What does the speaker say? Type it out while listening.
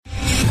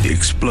The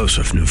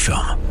explosive new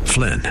film,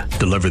 Flynn,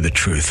 Deliver the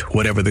Truth,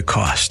 Whatever the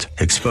Cost,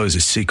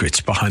 exposes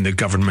secrets behind the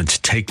government's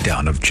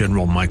takedown of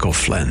General Michael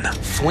Flynn.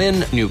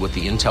 Flynn knew what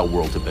the intel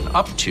world had been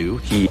up to.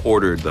 He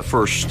ordered the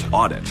first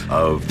audit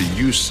of the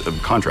use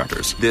of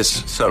contractors.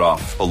 This set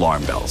off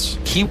alarm bells.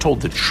 He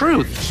told the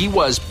truth. He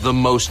was the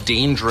most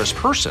dangerous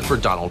person for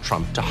Donald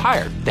Trump to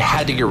hire. They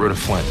had to get rid of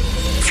Flynn.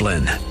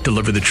 Flynn,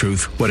 Deliver the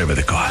Truth, Whatever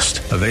the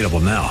Cost. Available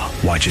now.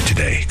 Watch it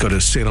today. Go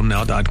to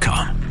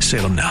salemnow.com.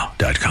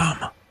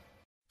 salemnow.com.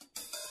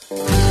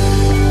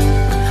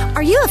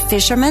 Are you a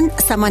fisherman?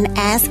 Someone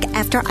asked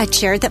after I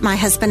shared that my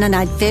husband and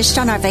I fished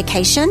on our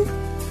vacation.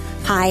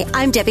 Hi,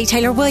 I'm Debbie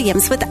Taylor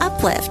Williams with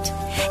Uplift.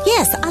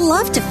 Yes, I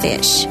love to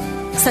fish.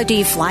 So do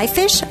you fly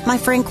fish? My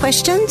friend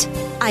questioned.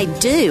 I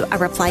do, I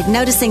replied,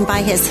 noticing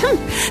by his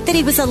that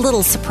he was a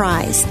little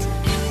surprised.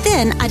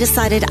 Then I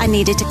decided I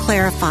needed to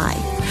clarify.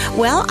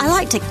 Well, I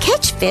like to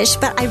catch fish,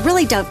 but I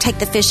really don't take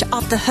the fish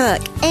off the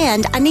hook,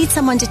 and I need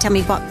someone to tell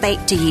me what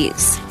bait to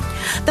use.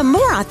 The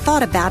more I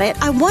thought about it,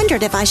 I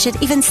wondered if I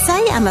should even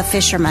say I'm a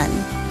fisherman.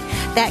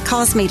 That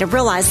caused me to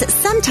realize that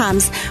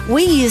sometimes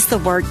we use the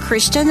word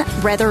Christian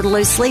rather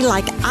loosely,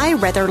 like I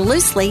rather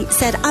loosely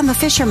said I'm a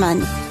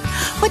fisherman.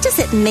 What does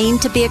it mean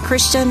to be a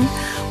Christian?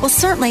 Well,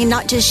 certainly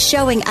not just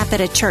showing up at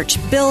a church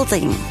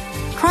building.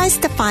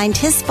 Christ defined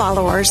his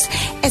followers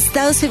as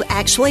those who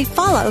actually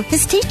follow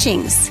his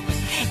teachings.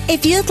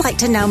 If you'd like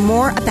to know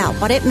more about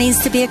what it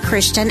means to be a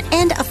Christian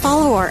and a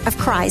follower of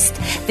Christ,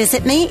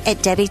 visit me at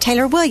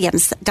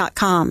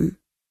DebbieTaylorWilliams.com.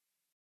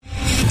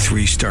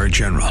 3-star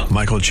General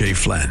Michael J.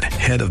 Flynn,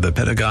 head of the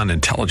Pentagon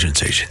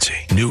Intelligence Agency,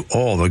 knew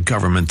all the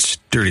government's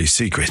dirty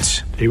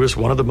secrets. He was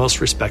one of the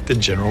most respected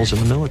generals in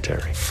the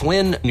military.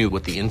 Flynn knew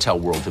what the intel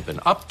world had been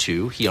up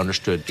to. He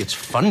understood its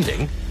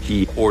funding.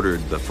 He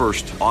ordered the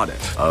first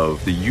audit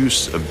of the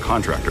use of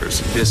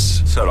contractors.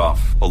 This set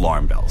off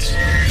alarm bells.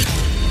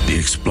 The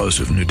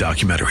explosive new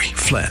documentary,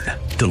 Flynn,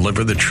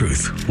 Deliver the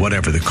Truth,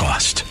 Whatever the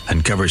Cost,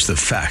 uncovers the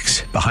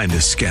facts behind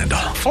this scandal.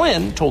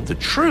 Flynn told the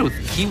truth.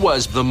 He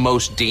was the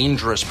most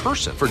dangerous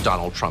person for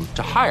Donald Trump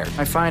to hire.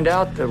 I find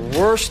out the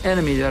worst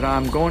enemy that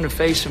I'm going to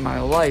face in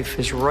my life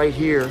is right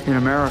here in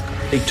America.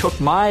 They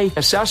took my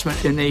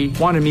assessment and they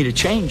wanted me to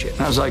change it.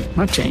 And I was like, I'm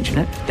not changing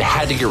it. They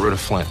had to get rid of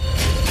Flynn.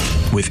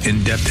 With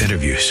in-depth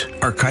interviews,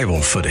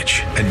 archival footage,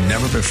 and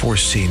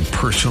never-before-seen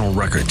personal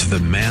records of the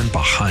man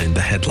behind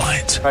the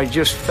headlines. I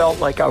just felt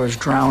like I was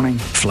drowning.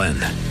 Flynn,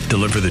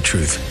 Deliver the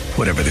Truth,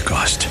 Whatever the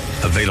Cost.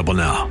 Available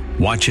now.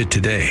 Watch it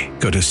today.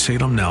 Go to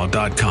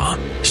salemnow.com.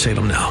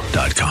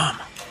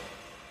 salemnow.com.